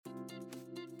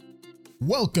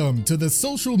Welcome to the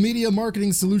Social Media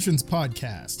Marketing Solutions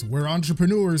Podcast, where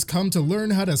entrepreneurs come to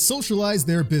learn how to socialize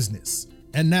their business.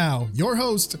 And now, your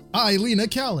host,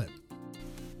 Ilena Callett.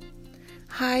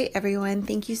 Hi, everyone.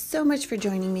 Thank you so much for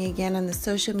joining me again on the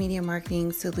Social Media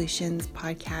Marketing Solutions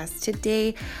Podcast.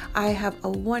 Today, I have a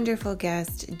wonderful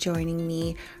guest joining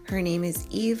me. Her name is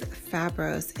Eve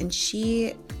Fabros, and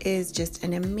she is just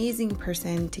an amazing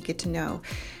person to get to know.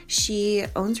 She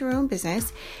owns her own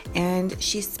business, and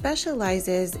she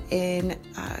specializes in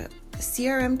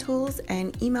CRM tools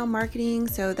and email marketing.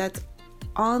 So that's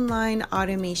online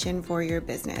automation for your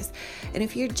business. And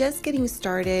if you're just getting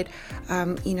started,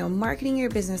 marketing your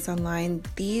business online,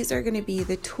 these are going to be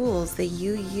the tools that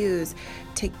you use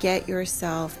to get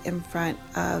yourself in front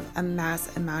of a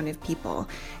mass amount of people.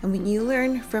 And when you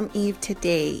learn from Eve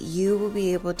today, you will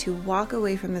be able to walk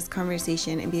away from this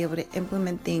conversation and be able to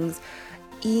implement things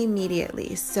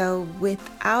immediately. So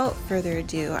without further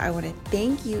ado, I want to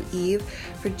thank you, Eve,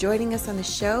 for joining us on the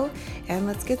show, and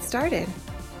let's get started.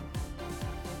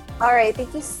 All right.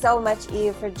 Thank you so much,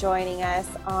 Eve, for joining us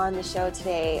on the show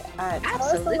today. Tell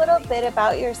us a little bit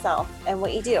about yourself and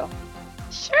what you do.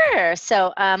 Sure.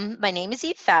 So my name is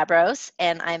Eve Fabros,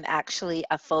 and I'm actually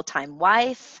a full-time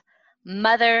wife,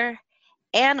 mother,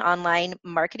 and online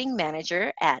marketing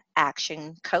manager at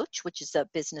Action Coach, which is a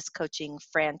business coaching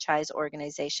franchise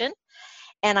organization.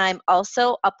 And I'm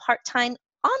also a part-time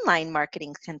online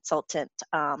marketing consultant.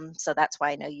 So that's why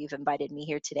I know you've invited me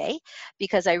here today,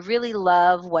 because I really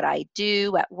love what I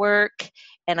do at work,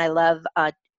 and I love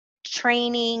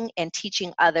training and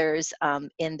teaching others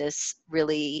in this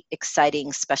really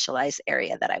exciting specialized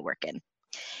area that I work in.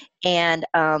 And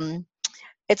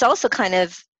it's also kind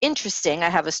of interesting. I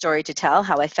have a story to tell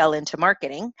how I fell into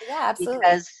marketing. Yeah, absolutely.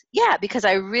 Because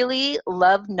I really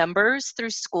love numbers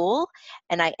through school,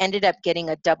 and I ended up getting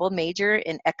a double major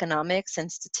in economics and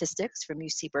statistics from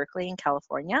UC Berkeley in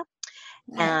California.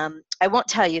 Nice. I won't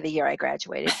tell you the year I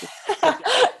graduated.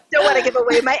 Don't want to give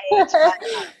away my age. But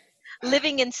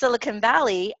living in Silicon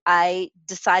Valley, I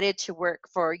decided to work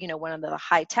for one of the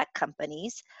high tech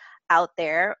companies out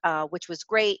there, which was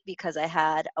great because I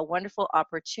had a wonderful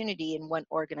opportunity in one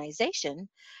organization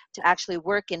to actually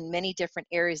work in many different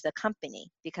areas of the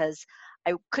company, because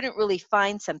I couldn't really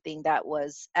find something that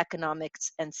was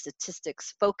economics and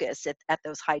statistics focused at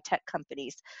those high tech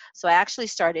companies. So I actually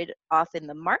started off in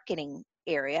the marketing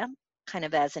area, kind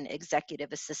of as an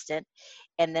executive assistant,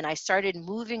 and then I started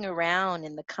moving around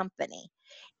in the company.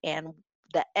 And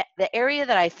the area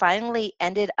that I finally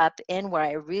ended up in, where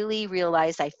I really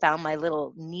realized I found my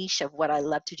little niche of what I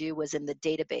love to do, was in the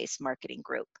database marketing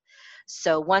group.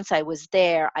 So once I was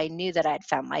there, I knew that I had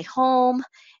found my home,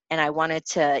 and I wanted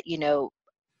to,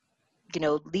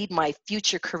 lead my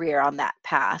future career on that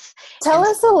path. Tell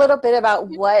us a little bit about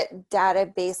what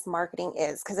database marketing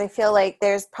is, because I feel like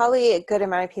there's probably a good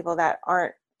amount of people that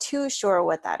aren't too sure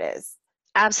what that is.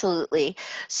 Absolutely.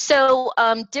 So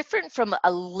different from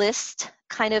a list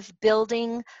kind of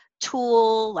building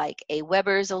tool, like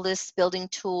Aweber's a list building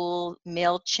tool,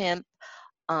 MailChimp,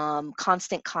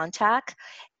 Constant Contact,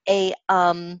 a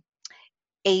online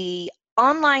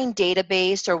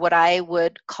database, or what I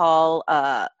would call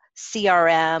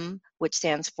CRM, which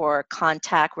stands for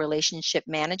Contact Relationship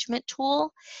Management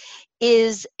Tool,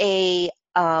 is it's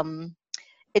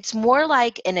more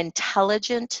like an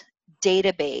intelligent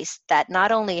database that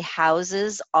not only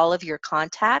houses all of your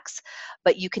contacts,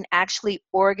 but you can actually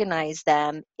organize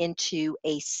them into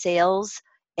a sales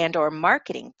and or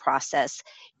marketing process.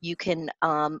 You can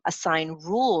assign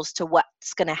rules to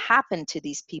what's going to happen to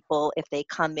these people if they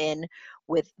come in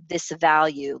with this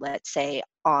value, let's say,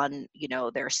 on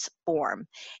their form.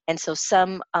 And so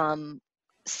some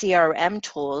CRM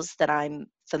tools that I'm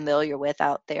familiar with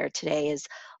out there today is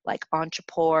like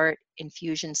Ontraport,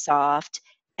 Infusionsoft,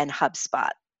 and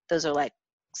HubSpot. Those are like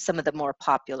some of the more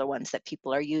popular ones that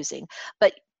people are using.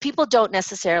 But people don't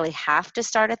necessarily have to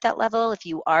start at that level. If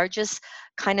you are just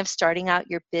kind of starting out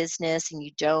your business and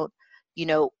you don't,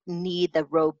 need the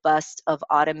robust of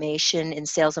automation in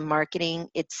sales and marketing,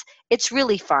 it's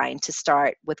really fine to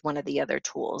start with one of the other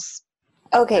tools.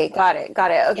 Okay, got it.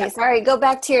 Okay, yeah. Sorry, go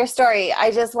back to your story.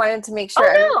 I just wanted to make sure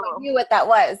everyone knew what that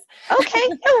was. Okay,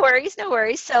 no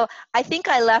worries. So I think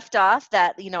I left off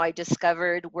that, I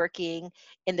discovered working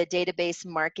in the database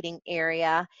marketing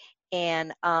area,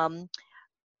 and the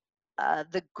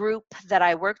group that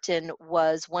I worked in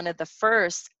was one of the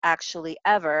first actually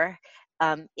ever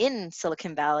in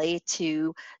Silicon Valley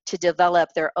to develop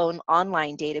their own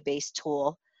online database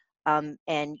tool.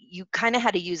 And you kind of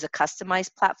had to use a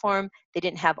customized platform. They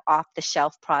didn't have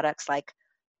off-the-shelf products like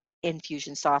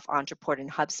Infusionsoft, Ontraport,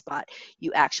 and HubSpot.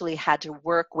 You actually had to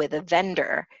work with a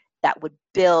vendor that would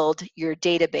build your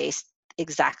database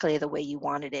exactly the way you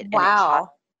wanted it. And it cost Wow.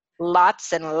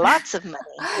 lots and lots of money.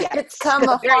 Yes. It's come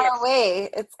a far way.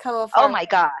 It's come a far Oh way. my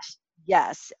gosh.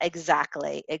 Yes,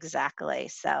 exactly. Exactly.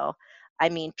 So, I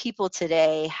mean, people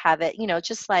today have it,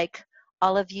 just like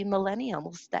all of you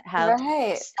millennials that have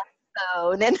Right. cell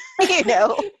phone and,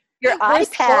 your We're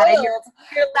iPad and your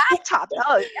spoiled. laptop.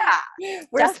 Oh, yeah,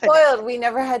 We're definitely. spoiled. We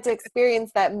never had to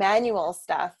experience that manual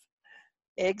stuff.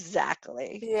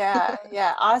 Exactly. Yeah,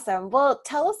 yeah, awesome. Well,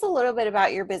 tell us a little bit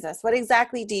about your business. What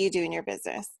exactly do you do in your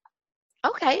business?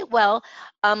 Okay, well,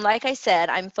 like I said,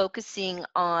 I'm focusing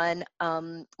on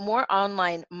more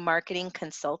online marketing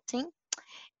consulting,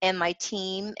 and my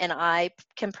team and I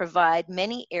can provide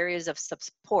many areas of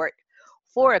support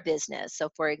for a business. So,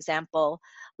 for example,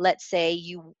 let's say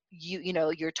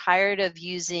you're tired of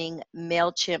using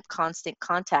Mailchimp Constant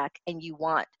Contact and you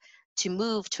want to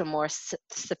move to a more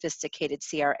sophisticated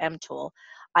CRM tool.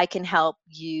 I can help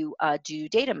you do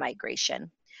data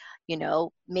migration.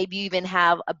 Maybe you even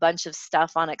have a bunch of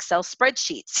stuff on Excel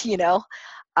spreadsheets.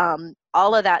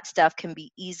 All of that stuff can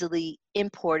be easily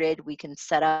imported. We can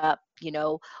set up,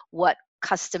 what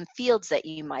custom fields that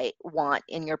you might want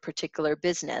in your particular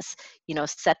business,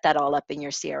 set that all up in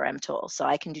your CRM tool. So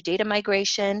I can do data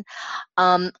migration.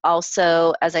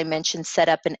 Also, as I mentioned, set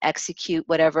up and execute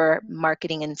whatever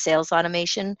marketing and sales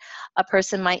automation a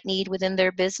person might need within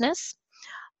their business.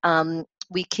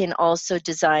 We can also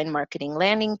design marketing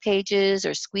landing pages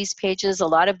or squeeze pages. A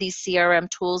lot of these CRM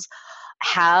tools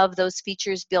have those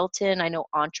features built in. I know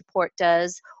Ontraport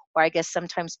does, or I guess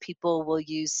sometimes people will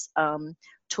use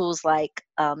tools like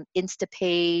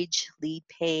Instapage,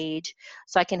 Leadpage.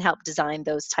 So I can help design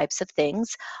those types of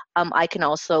things. I can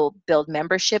also build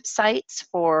membership sites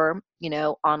for,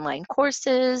 online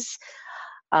courses,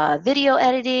 video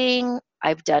editing.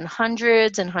 I've done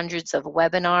hundreds and hundreds of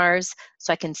webinars,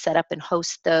 so I can set up and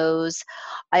host those.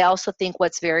 I also think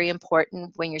what's very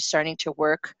important when you're starting to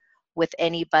work with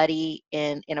anybody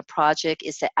in a project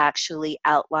is to actually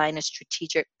outline a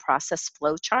strategic process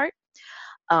flow chart.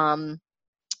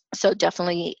 So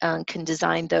definitely can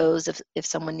design those if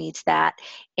someone needs that.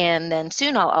 And then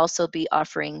soon I'll also be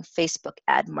offering Facebook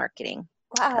ad marketing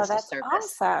Wow, as a that's service.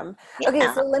 awesome. Okay,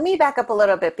 Yeah. so let me back up a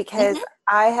little bit because Mhm.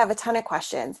 I have a ton of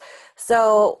questions.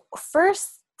 So,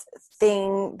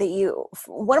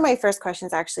 one of my first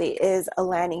questions actually is a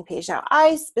landing page. Now,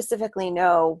 I specifically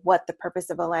know what the purpose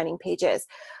of a landing page is,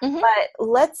 Mhm. but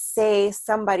let's say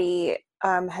somebody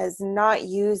has not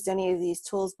used any of these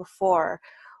tools before.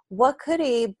 What could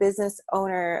a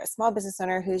small business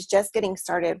owner who's just getting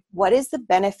started, what is the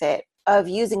benefit of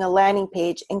using a landing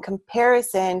page in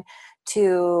comparison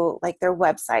to like their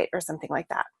website or something like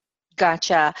that?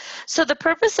 Gotcha. So the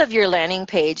purpose of your landing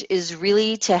page is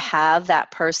really to have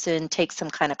that person take some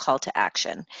kind of call to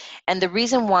action. And the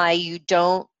reason why you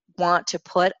don't want to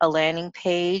put a landing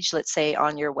page, let's say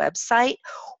on your website,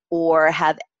 or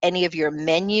have any of your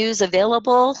menus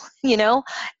available,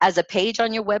 as a page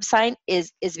on your website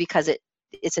is because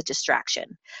it's a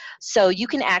distraction. So you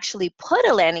can actually put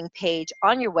a landing page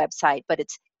on your website, but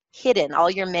it's hidden. All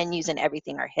your menus and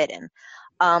everything are hidden.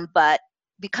 But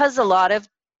because a lot of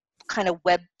kind of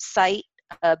website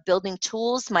building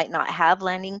tools might not have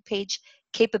landing page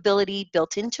capability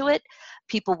built into it,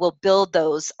 people will build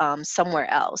those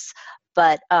somewhere else.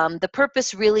 But the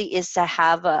purpose really is to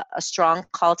have a strong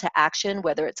call to action,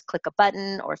 whether it's click a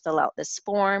button or fill out this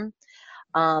form.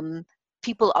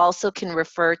 People also can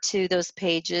refer to those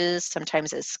pages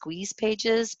sometimes as squeeze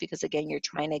pages because, again, you're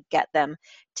trying to get them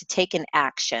to take an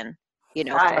action,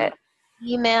 Got from it.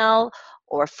 email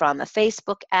or from a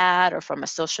Facebook ad or from a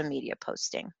social media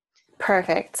posting.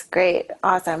 Perfect. Great.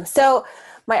 Awesome. So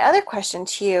my other question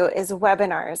to you is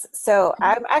webinars. So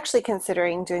I'm actually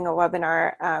considering doing a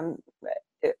webinar.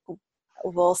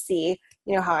 We'll see,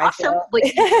 how I Awesome. feel. Well,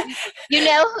 you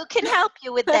know who can help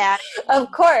you with that.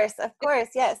 Of course,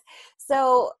 yes.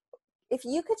 So if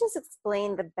you could just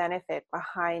explain the benefit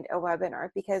behind a webinar,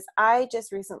 because I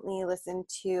just recently listened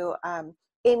to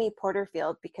Amy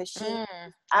Porterfield because she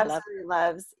I love absolutely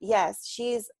loves, yes,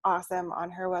 she's awesome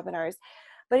on her webinars.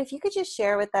 But if you could just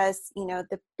share with us,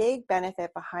 the big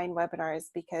benefit behind webinars,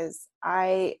 because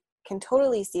I can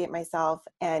totally see it myself.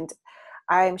 And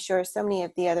I'm sure so many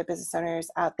of the other business owners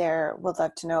out there would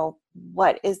love to know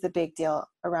what is the big deal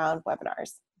around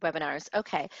webinars. webinars.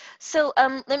 Okay. So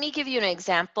let me give you an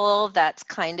example that's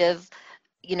kind of,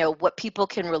 what people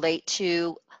can relate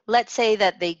to. Let's say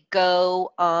that they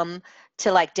go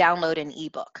to like download an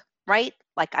ebook, right?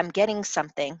 Like I'm getting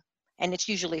something and it's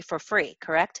usually for free,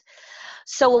 correct?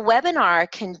 So a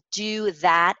webinar can do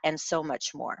that and so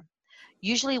much more.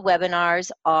 Usually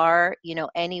webinars are,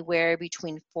 anywhere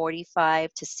between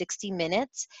 45 to 60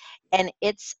 minutes, and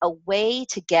it's a way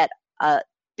to get a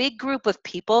big group of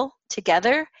people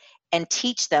together and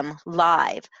teach them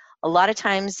live. A lot of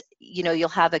times, you'll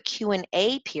have a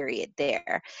Q&A period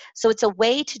there. So it's a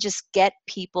way to just get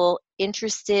people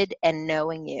interested and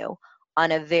knowing you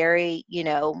on a very,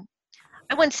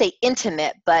 I wouldn't say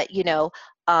intimate, but,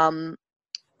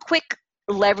 quick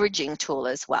leveraging tool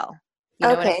as well. You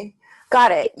know what I mean? Okay,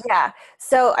 got it. Yeah.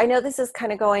 So I know this is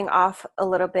kind of going off a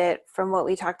little bit from what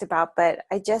we talked about, but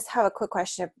I just have a quick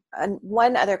question,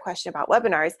 one other question about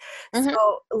webinars. Mhm.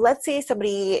 So let's say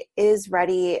somebody is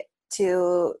ready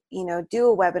to,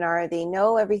 do a webinar. They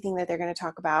know everything that they're going to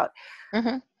talk about.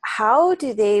 Mhm. How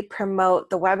do they promote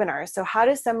the webinar? So how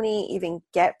does somebody even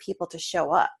get people to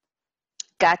show up?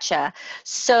 Gotcha.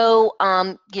 So,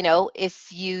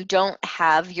 if you don't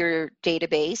have your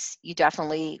database, you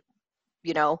definitely,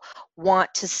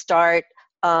 want to start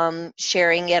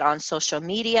sharing it on social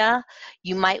media.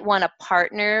 You might want to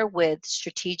partner with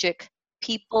strategic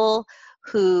people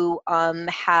who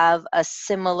have a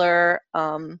similar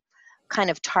kind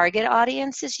of target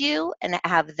audience as you, and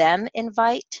have them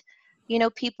invite,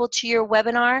 people to your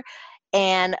webinar.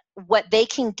 And what they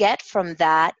can get from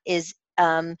that is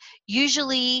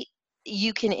usually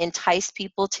you can entice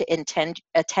people to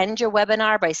attend your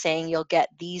webinar by saying you'll get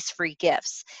these free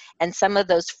gifts. And some of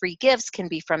those free gifts can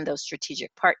be from those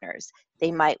strategic partners.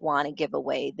 They might want to give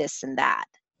away this and that,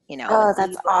 Oh, an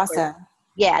that's ebook or, awesome.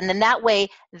 yeah. And then that way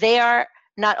they are,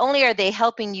 not only are they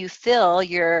helping you fill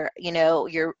your,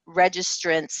 your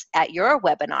registrants at your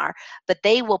webinar, but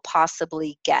they will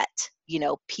possibly get,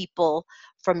 people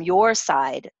from your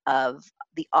side of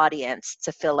the audience to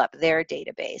fill up their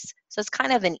database. So it's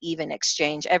kind of an even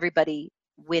exchange, everybody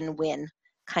win-win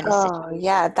kind of Oh, situation.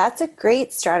 yeah, that's a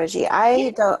great strategy.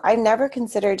 Yeah. I never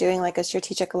considered doing like a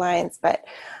strategic alliance, but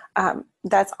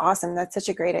that's awesome. That's such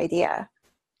a great idea.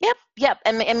 Yep.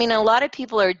 I mean, a lot of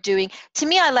people are doing, to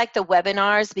me, I like the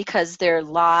webinars because they're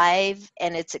live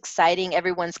and it's exciting.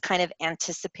 Everyone's kind of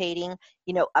anticipating,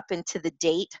 up into the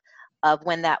date of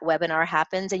when that webinar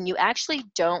happens. And you actually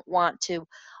don't want to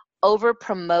over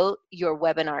promote your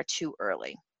webinar too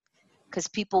early, because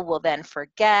people will then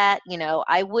forget.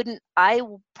 I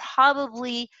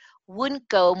probably wouldn't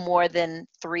go more than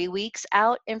 3 weeks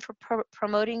out in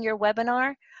promoting your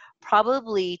webinar.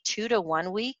 Probably 2 to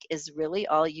 1 week is really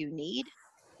all you need.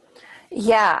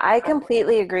 Yeah, I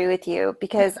completely agree with you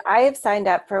because I have signed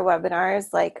up for webinars.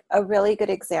 Like a really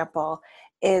good example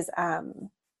is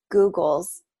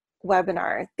Google's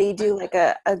webinar. They do like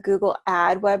a Google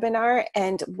ad webinar.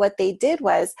 And what they did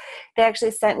was they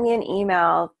actually sent me an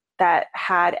email that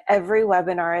had every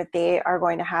webinar they are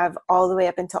going to have all the way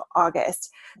up until August.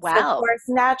 So of Wow. course,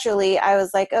 naturally, I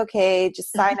was like, okay,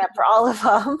 just sign up for all of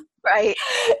them. Right.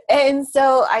 And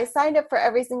so I signed up for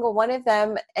every single one of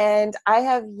them, and I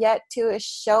have yet to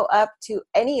show up to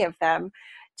any of them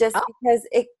just Oh, because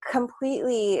it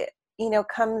completely,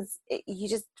 you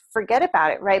just forget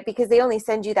about it, right? Because they only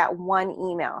send you that one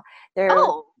email. They're,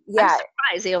 oh, I'm yeah,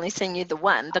 surprised they only send you the I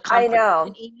confirmation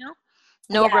know. email.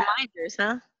 No Yeah. reminders,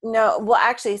 huh? No, well,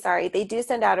 actually, sorry, they do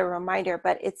send out a reminder,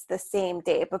 but it's the same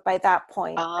day. But by that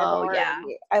point, Oh, yeah,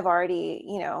 I've already,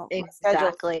 my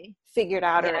schedule's exactly. figured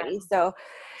out Yeah. already. So,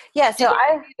 yeah, Do so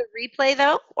they give you the replay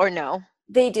though, or no?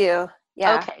 they do.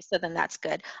 Yeah. Okay, so then that's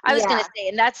good. I was going to Yeah. say,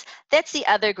 and that's the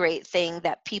other great thing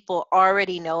that people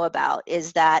already know about,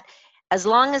 is that as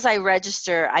long as I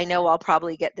register, I know I'll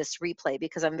probably get this replay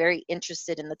because I'm very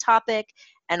interested in the topic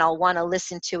and I'll want to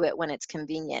listen to it when it's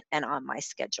convenient and on my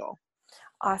schedule.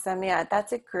 Awesome. Yeah,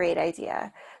 that's a great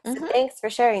idea. So Hmm. thanks for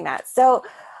sharing that. So,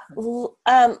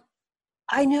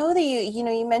 I know that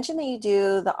you mentioned that you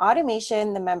do the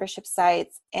automation, the membership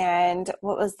sites, and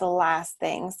what was the last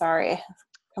thing? Sorry.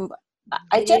 Um,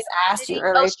 I Video just asked you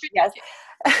editing. Oh, earlier. Yes.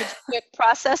 strategic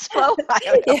process flow. I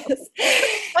don't know. Yes.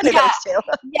 One of Yeah. those two.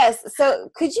 Yes. So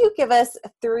could you give us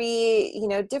three,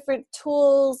 different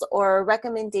tools or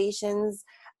recommendations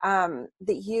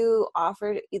that you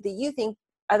offered that you think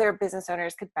other business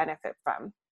owners could benefit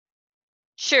from?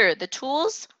 Sure. The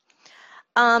tools.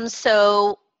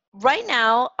 So right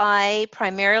now, I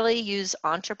primarily use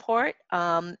Ontraport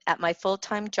at my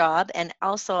full-time job, and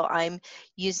also I'm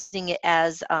using it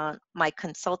as my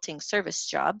consulting service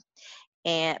job,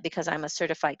 and because I'm a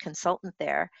certified consultant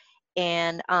there.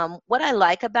 And what I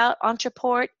like about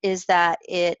Ontraport is that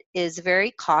it is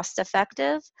very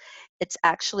cost-effective. It's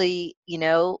actually,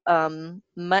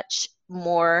 much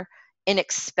more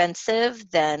inexpensive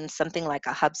than something like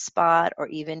a HubSpot or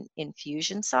even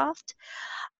Infusionsoft.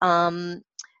 And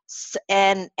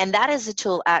that is a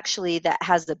tool actually that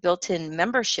has the built-in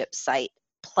membership site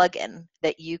plugin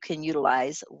that you can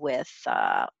utilize with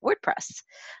WordPress.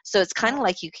 So it's kind of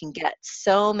like you can get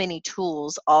so many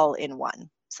tools all in one.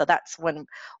 So that's one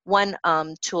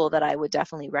tool that I would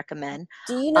definitely recommend.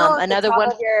 Do you know off another the top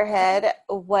one of your head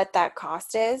what that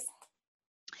cost is?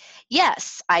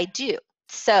 Yes, I do.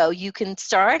 So you can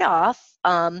start off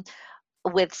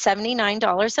with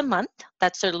 $79 a month.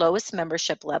 That's their lowest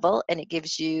membership level, and it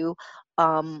gives you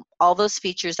all those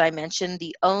features I mentioned.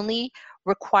 The only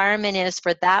requirement is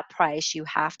for that price, you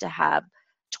have to have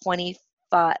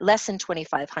less than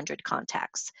 2,500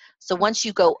 contacts. So once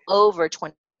you go over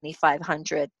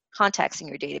 2,500 contacts in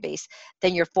your database,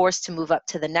 then you're forced to move up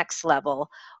to the next level,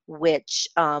 which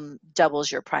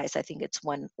doubles your price. I think it's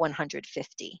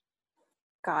 $150.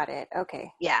 Got it.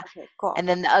 Okay. Yeah. Okay, cool. And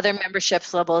then the other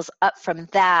memberships levels up from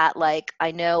that, like I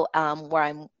know where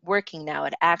I'm working now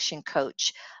at Action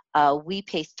Coach, we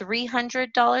pay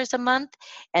 $300 a month,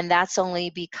 and that's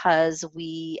only because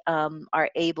we are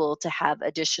able to have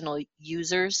additional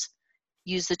users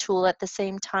use the tool at the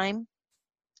same time.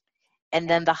 And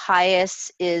then the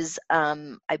highest is,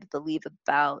 I believe,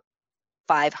 about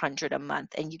 $500 a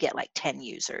month, and you get like 10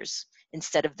 users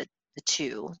instead of the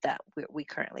 2 that we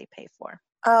currently pay for.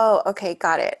 Oh, okay,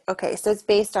 got it. Okay, so it's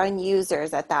based on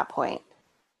users at that point.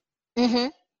 Mm-hmm.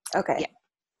 Okay. Yeah.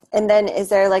 And then is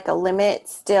there like a limit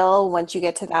still once you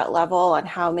get to that level on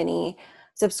how many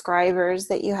subscribers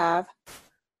that you have?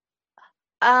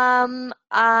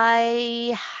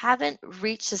 I haven't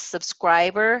reached a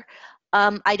subscriber.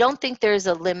 I don't think there's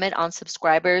a limit on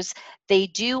subscribers. They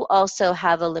do also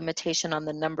have a limitation on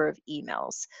the number of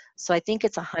emails. So I think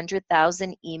it's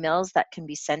 100,000 emails that can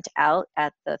be sent out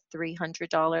at the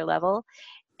 $300 level.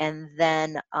 And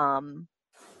then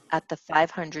at the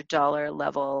 $500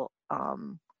 level,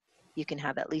 you can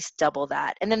have at least double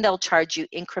that. And then they'll charge you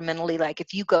incrementally. Like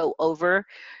if you go over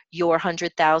your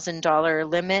 $100,000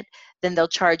 limit, then they'll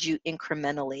charge you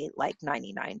incrementally, like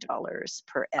 $99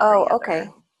 per every okay.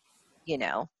 other,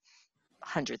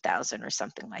 100,000 or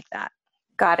something like that.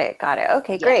 Got it.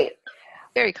 Okay, Yeah. great.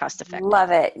 Very cost effective.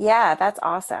 Love it. Yeah, that's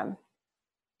awesome.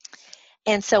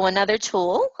 And so another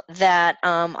tool that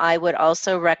I would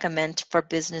also recommend for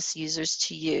business users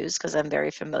to use, because I'm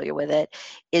very familiar with it,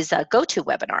 is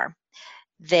GoToWebinar.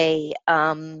 They,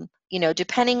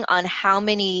 depending on how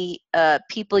many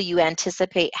people you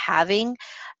anticipate having,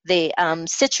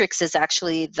 Citrix is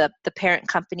actually the parent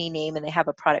company name, and they have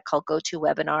a product called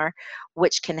GoToWebinar,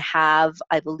 which can have,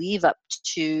 I believe, up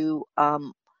to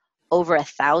over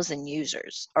 1,000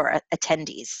 users or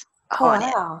attendees on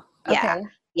it. Wow. Yeah. Okay.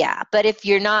 Yeah. But if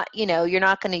you're not, you're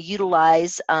not going to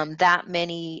utilize that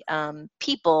many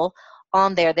people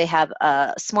on there, they have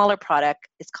a smaller product.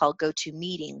 It's called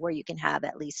GoToMeeting, where you can have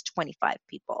at least 25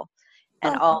 people,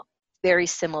 and all very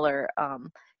similar,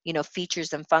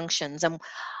 features and functions. And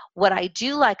what I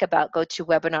do like about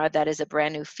GoToWebinar, that is a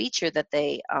brand new feature that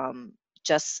they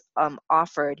just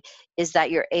offered, is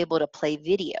that you're able to play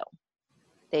video.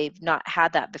 They've not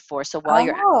had that before. So while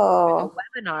you're doing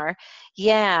a webinar,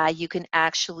 you can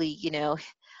actually,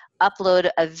 upload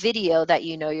a video that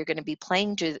you're going to be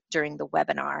playing during the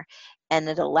webinar, and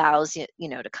it allows you,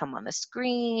 to come on the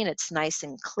screen. It's nice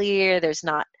and clear. There's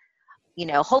not,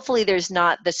 hopefully there's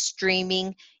not the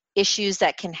streaming issues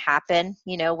that can happen,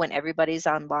 when everybody's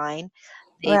online.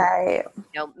 They've, right.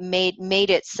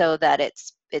 Made it so that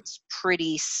it's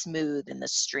pretty smooth in the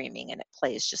streaming, and it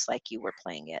plays just like you were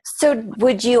playing it. So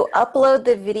would you upload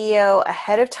the video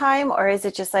ahead of time, or is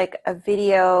it just like a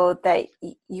video that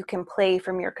you can play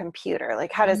from your computer?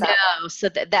 Like how does that work? No, so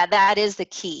that is the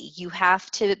key. You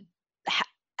have to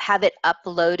have it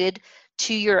uploaded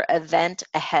to your event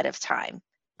ahead of time.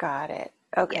 Got it.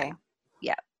 Okay.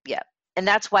 Yeah. And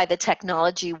that's why the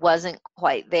technology wasn't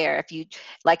quite there.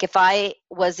 If I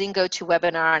was in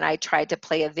GoToWebinar and I tried to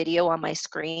play a video on my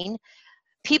screen,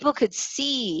 people could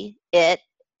see it.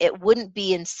 It wouldn't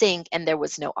be in sync, and there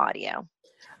was no audio.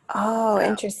 Oh,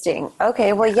 interesting.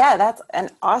 Okay. Well, yeah, that's an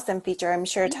awesome feature. I'm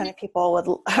sure a ton of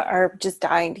people are just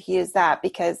dying to use that,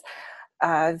 because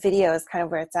video is kind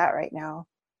of where it's at right now.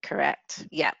 Correct.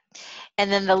 Yeah.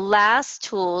 And then the last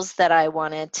tools that I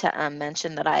wanted to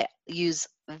mention that I use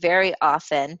very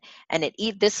often, and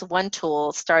this one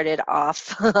tool started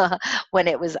off when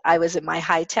I was in my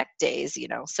high tech days,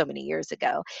 so many years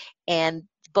ago. And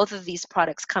both of these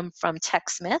products come from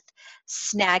TechSmith.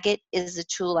 Snagit is a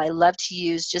tool I love to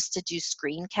use just to do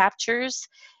screen captures.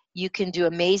 You can do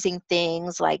amazing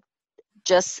things like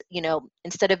just,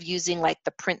 instead of using like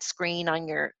the print screen on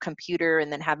your computer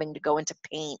and then having to go into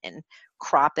Paint and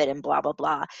crop it and blah, blah,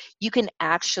 blah, you can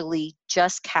actually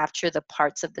just capture the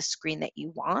parts of the screen that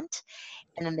you want.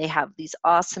 And then they have these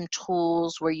awesome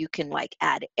tools where you can like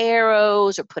add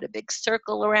arrows or put a big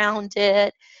circle around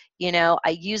it.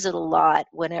 I use it a lot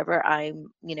whenever I'm,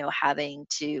 having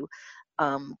to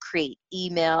create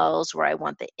emails where I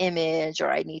want the image,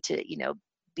 or I need to,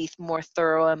 be more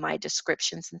thorough in my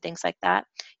descriptions and things like that.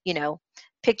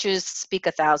 Pictures speak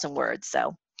 1,000 words.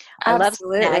 So I love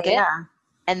Absolutely, Snagit. yeah.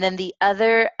 And then the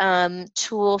other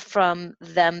tool from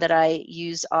them that I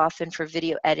use often for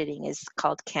video editing is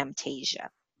called Camtasia.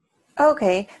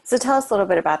 Okay, so tell us a little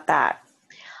bit about that.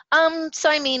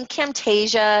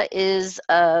 Camtasia is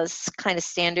a kind of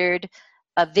standard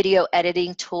video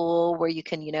editing tool where you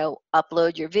can,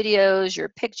 upload your videos, your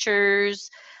pictures,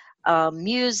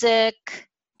 music,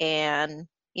 and,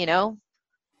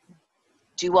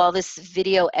 do all this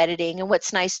video editing. And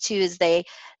what's nice too is they've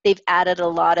added a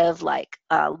lot of like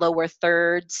lower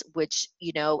thirds, which,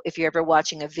 if you're ever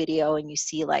watching a video and you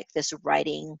see like this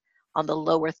writing on the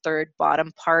lower third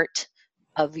bottom part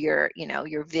of your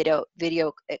video,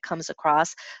 it comes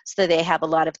across. So they have a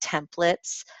lot of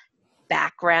templates,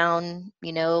 background,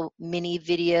 mini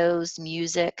videos,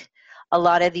 music. A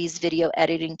lot of these video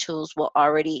editing tools will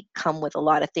already come with a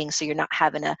lot of things, so you're not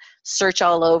having to search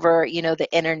all over, the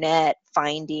internet,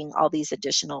 finding all these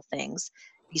additional things.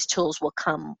 These tools will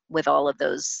come with all of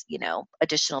those,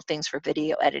 additional things for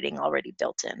video editing already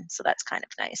built in. So that's kind of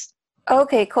nice.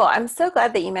 Okay, cool. I'm so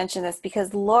glad that you mentioned this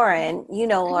because Lauren,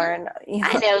 Lauren.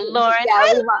 I know Lauren.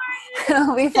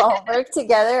 Yeah, we've all worked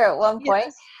together at one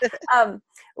point. Yes.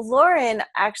 Lauren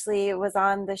actually was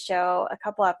on the show a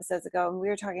couple episodes ago, and we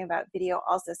were talking about video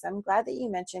also. So I'm glad that you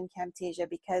mentioned Camtasia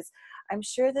because I'm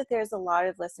sure that there's a lot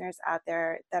of listeners out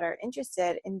there that are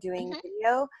interested in doing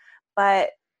video, but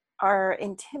are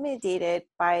intimidated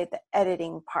by the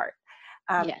editing part.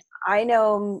 Yes. I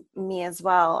know me as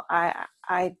well.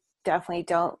 I definitely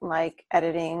don't like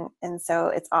editing, and so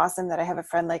it's awesome that I have a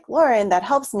friend like Lauren that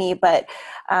helps me. But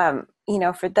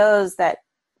for those that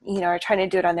are trying to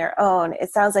do it on their own,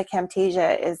 it sounds like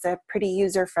Camtasia is a pretty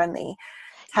user-friendly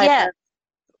type of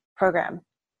program.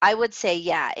 I would say,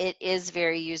 yeah, it is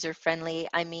very user-friendly.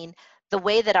 The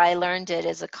way that I learned it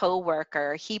as a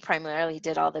coworker, he primarily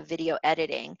did all the video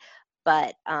editing,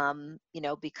 but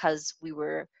because we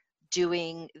were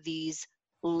doing these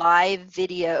live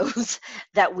videos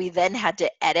that we then had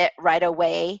to edit right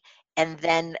away and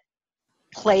then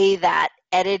play that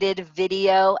edited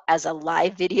video as a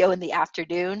live video in the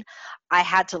afternoon, I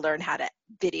had to learn how to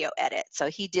video edit. So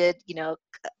he did,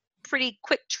 pretty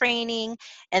quick training,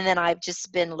 and then I've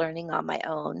just been learning on my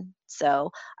own.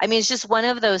 So, it's just one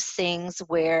of those things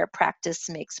where practice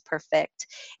makes perfect,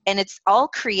 and it's all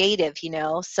creative,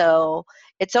 so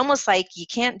it's almost like you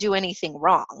can't do anything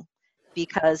wrong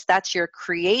because that's your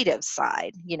creative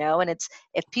side, and it's,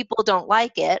 if people don't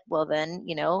like it, well then,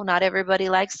 not everybody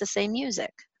likes the same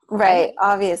music. Right.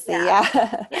 Obviously.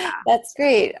 Yeah. Yeah. That's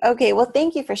great. Okay. Well,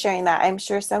 thank you for sharing that. I'm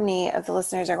sure so many of the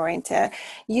listeners are going to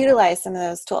utilize some of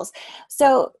those tools.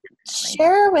 So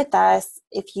share with us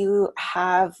if you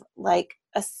have like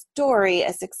a story,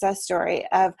 a success story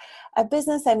of a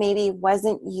business that maybe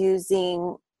wasn't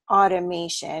using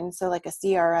automation. So like a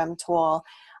CRM tool,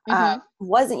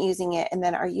 wasn't using it and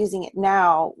then are using it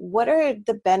now. What are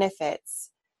the benefits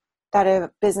that a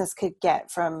business could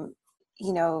get from,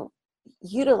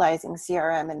 utilizing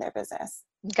CRM in their business?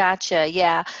 Gotcha.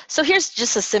 Yeah. So here's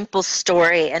just a simple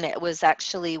story, and it was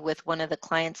actually with one of the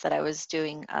clients that I was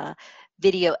doing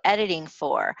video editing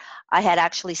for. I had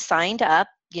actually signed up,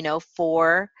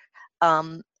 for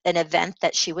an event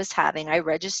that she was having. I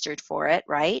registered for it,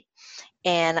 right?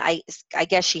 And I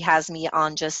guess she has me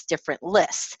on just different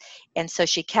lists. And so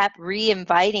she kept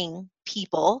re-inviting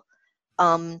people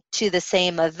to the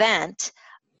same event.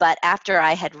 But after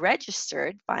I had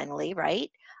registered finally,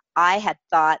 right, I had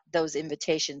thought those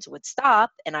invitations would stop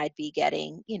and I'd be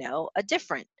getting, a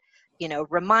different,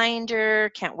 reminder,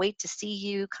 can't wait to see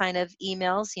you kind of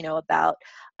emails, about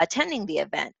attending the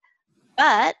event.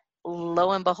 But lo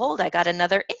and behold, I got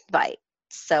another invite.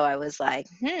 So I was like,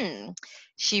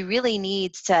 she really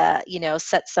needs to,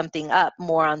 set something up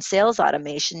more on sales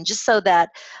automation just so that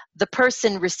the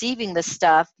person receiving the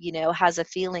stuff, has a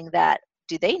feeling that,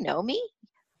 do they know me?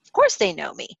 Of course they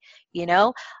know me.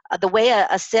 The way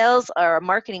a sales or a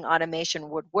marketing automation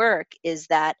would work is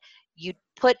that you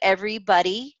put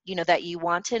everybody, that you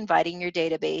want to invite in your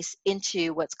database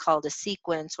into what's called a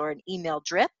sequence or an email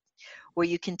drip, where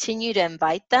you continue to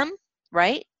invite them,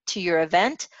 right, to your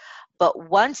event. But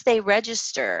once they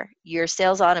register, your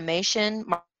sales automation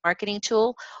marketing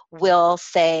tool will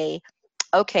say,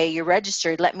 okay, you're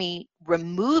registered. Let me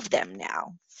remove them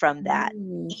now from that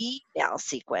email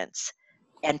sequence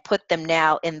and put them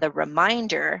now in the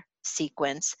reminder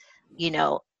sequence, you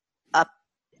know,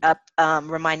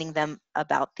 reminding them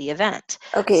about the event.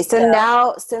 Okay, so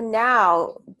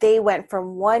now they went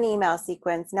from one email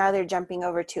sequence. Now they're jumping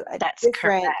over to a That's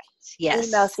different correct. Yes.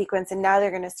 email sequence, and now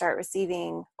they're going to start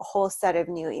receiving a whole set of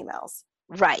new emails.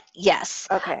 Right. Yes.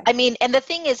 Okay. I mean, and the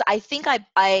thing is, I think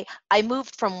I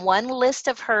moved from one list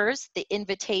of hers, the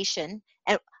invitation,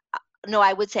 and no,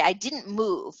 I would say I didn't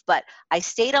move, but I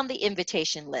stayed on the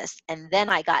invitation list, and then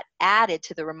I got added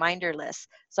to the reminder list.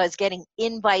 So I was getting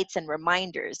invites and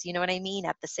reminders, you know what I mean,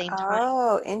 at the same time.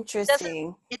 Oh,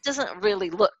 interesting. It doesn't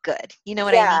really look good. You know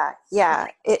what I mean? Yeah.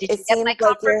 Like, It did you get seems my like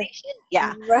you're confirmation?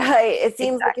 Yeah. right. It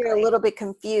seems like you're a Exactly. little bit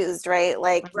confused, right?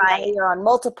 Like now Right. you're on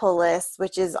multiple lists,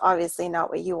 which is obviously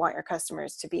not what you want your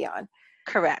customers to be on.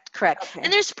 Correct. Okay.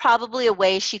 And there's probably a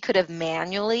way she could have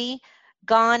manually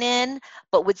gone in,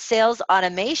 but with sales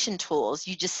automation tools,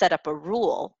 you just set up a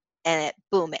rule and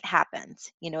boom, it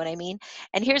happens. You know what I mean?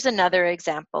 And here's another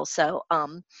example. So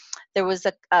there was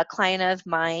a client of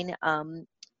mine,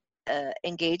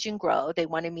 Engage and Grow. They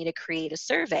wanted me to create a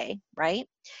survey, right?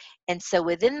 And so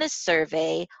within this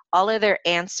survey, all of their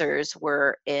answers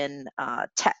were in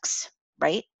text,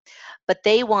 right? But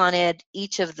they wanted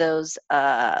each of those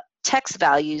text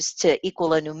values to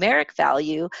equal a numeric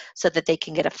value so that they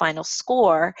can get a final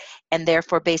score. And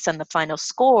therefore, based on the final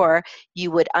score,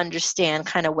 you would understand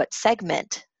kind of what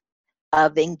segment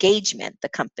of engagement the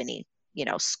company,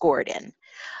 scored in.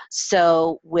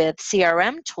 So with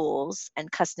CRM tools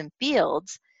and custom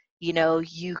fields,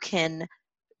 you can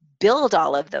build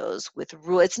all of those with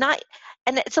rules. It's not,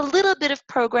 and it's a little bit of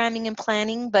programming and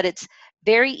planning, but it's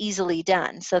very easily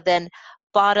done. So then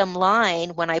bottom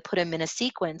line, when I put them in a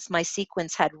sequence, my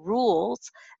sequence had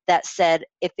rules that said,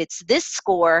 if it's this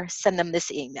score, send them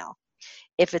this email.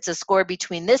 If it's a score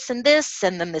between this and this,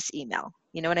 send them this email.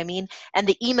 You know what I mean? And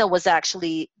the email was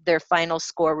actually their final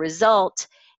score result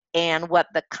and what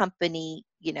the company,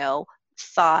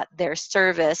 thought their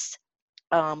service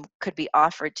could be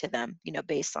offered to them,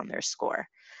 based on their score.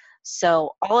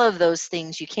 So all of those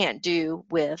things you can't do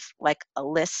with like a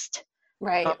list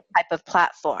Right. type of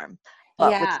platform.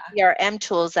 But with CRM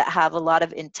tools that have a lot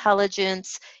of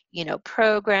intelligence,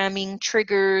 programming,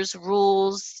 triggers,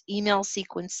 rules, email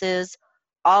sequences,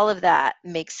 all of that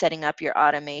makes setting up your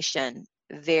automation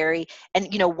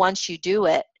and once you do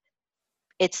it,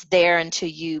 it's there until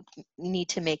you need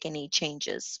to make any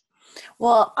changes.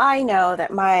 Well, I know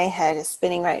that my head is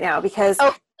spinning right now because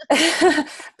Right.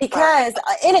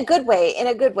 in a good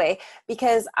way,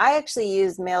 because I actually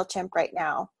use MailChimp right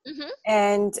now. Mm-hmm.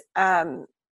 And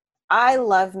I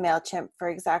love MailChimp for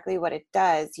exactly what it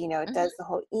does. It Mm-hmm. does the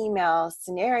whole email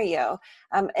scenario.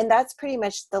 And that's pretty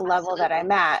much the level that I'm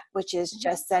at, which is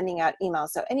just sending out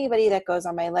emails. So anybody that goes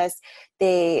on my list,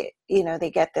 they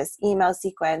get this email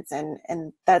sequence,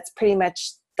 and that's pretty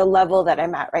much the level that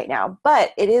I'm at right now.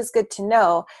 But it is good to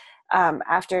know,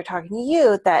 after talking to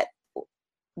you, that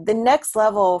the next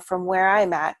level from where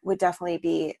I'm at would definitely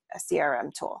be a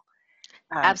CRM tool.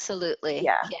 Absolutely.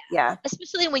 Yeah.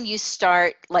 Especially when you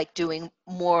start like doing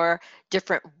more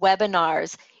different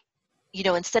webinars,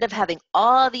 instead of having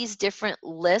all these different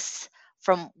lists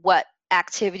from what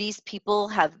activities people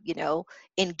have,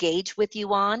 engaged with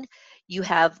you on, you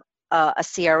have a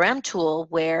CRM tool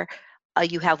where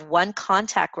you have one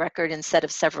contact record instead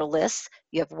of several lists.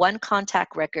 You have one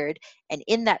contact record, and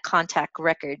in that contact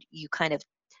record, you kind of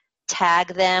tag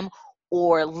them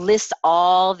or list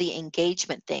all the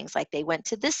engagement things, like they went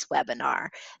to this webinar,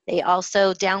 they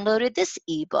also downloaded this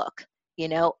ebook,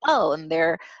 and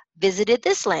they're visited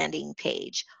this landing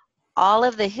page. All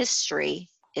of the history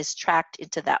is tracked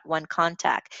into that one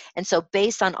contact. And so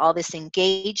based on all this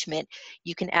engagement,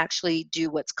 you can actually do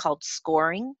what's called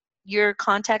scoring your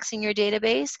contacts in your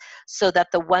database, so that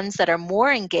the ones that are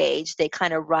more engaged, they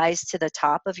kind of rise to the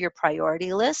top of your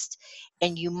priority list,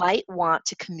 and you might want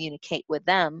to communicate with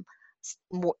them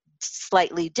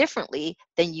slightly differently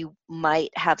than you might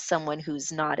have someone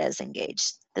who's not as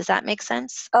engaged. Does that make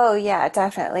sense? Oh, yeah,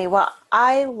 definitely. Well,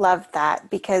 I love that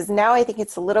because now I think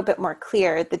it's a little bit more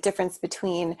clear the difference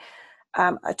between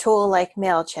a tool like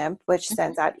MailChimp, which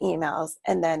sends out emails,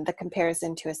 and then the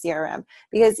comparison to a CRM.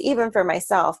 Because even for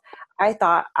myself, I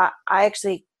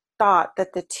actually thought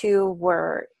that the two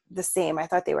were the same. I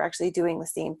thought they were actually doing the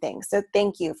same thing. So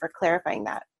thank you for clarifying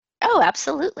that. Oh,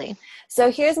 absolutely.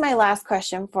 So here's my last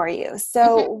question for you.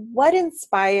 So what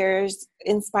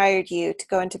inspired you to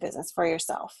go into business for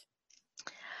yourself?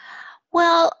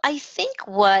 Well, I think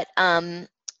what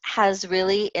has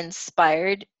really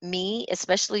inspired me,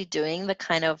 especially doing the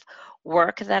kind of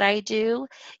work that I do,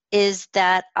 is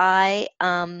that I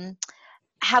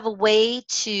have a way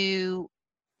to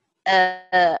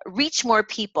reach more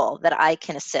people that I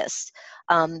can assist.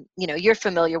 You're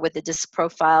familiar with the DISC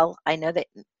profile. I know that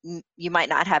you might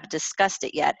not have discussed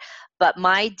it yet, but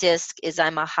my DISC is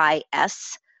I'm a high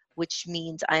S, which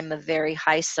means I'm a very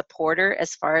high supporter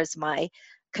as far as my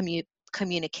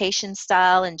communication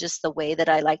style and just the way that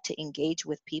I like to engage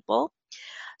with people.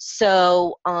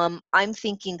 So I'm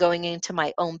thinking going into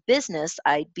my own business,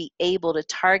 I'd be able to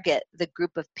target the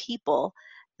group of people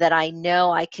that I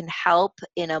know I can help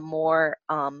in a more,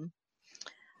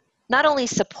 not only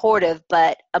supportive,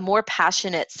 but a more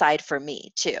passionate side for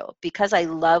me too, because I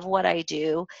love what I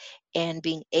do, and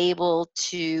being able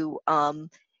to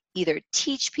either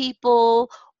teach people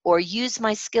or use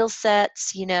my skill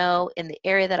sets, in the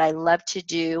area that I love to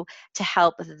do to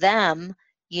help them,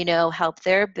 help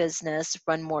their business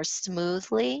run more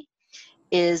smoothly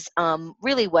is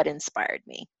really what inspired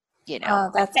me.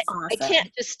 Oh, that's I awesome.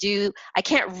 I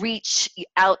can't reach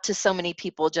out to so many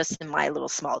people just in my little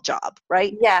small job,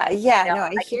 right? Yeah, no, I I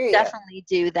can hear you. definitely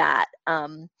do that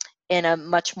in a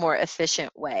much more efficient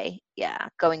way. Yeah,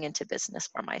 going into business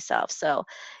for myself. So,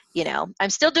 I'm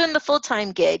still doing the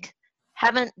full-time gig.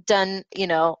 Haven't done,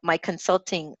 my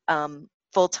consulting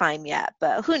full-time yet,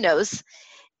 but who knows?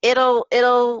 It'll,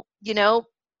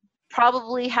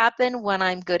 probably happen when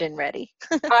I'm good and ready.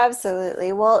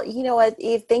 Absolutely. Well, you know what,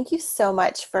 Eve, thank you so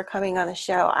much for coming on the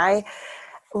show. I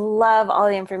love all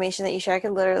the information that you share. I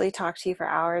could literally talk to you for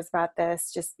hours about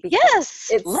this just because Yes,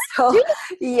 it's let's so, do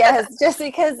yes, just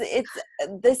because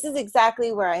this is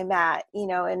exactly where I'm at,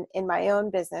 in my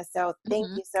own business. So it. thank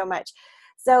you so much.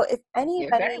 So if You're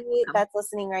very anybody welcome. that's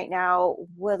listening right now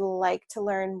would like to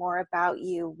learn more about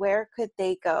you, where could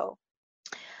they go?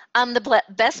 The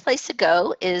best place to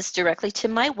go is directly to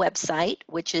my website,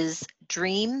 which is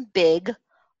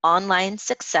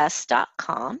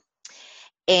dreambigonlinesuccess.com.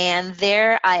 And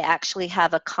there I actually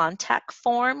have a contact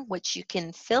form, which you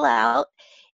can fill out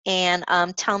and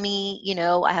tell me,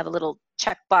 I have a little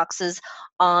check boxes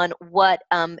on what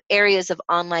areas of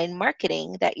online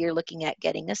marketing that you're looking at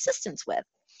getting assistance with.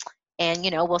 And,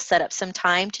 we'll set up some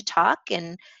time to talk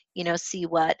and, see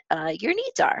what your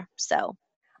needs are. So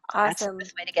that's the Awesome.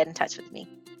 best way to get in touch with me.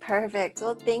 Perfect.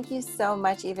 Well, thank you so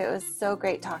much, Eve. It was so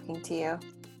great talking to you.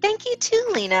 Thank you too,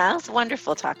 Lena. It was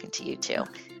wonderful talking to you too.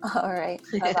 All right.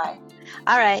 Bye-bye.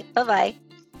 All right. Bye-bye.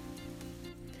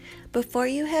 Before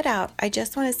you head out, I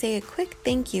just want to say a quick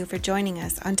thank you for joining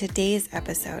us on today's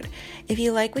episode. If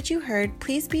you like what you heard,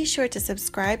 please be sure to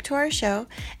subscribe to our show,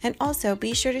 and also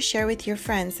be sure to share with your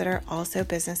friends that are also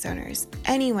business owners.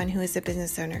 Anyone who is a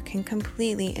business owner can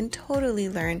completely and totally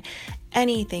learn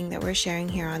anything that we're sharing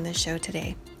here on this show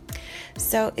today.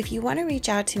 So if you want to reach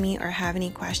out to me or have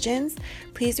any questions,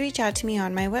 please reach out to me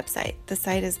on my website. The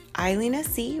site is Ailina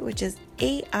C, which is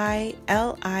AILINAC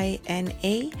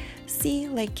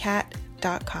like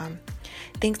cat.com.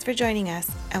 Thanks for joining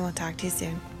us, and we'll talk to you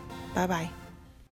soon. Bye-bye.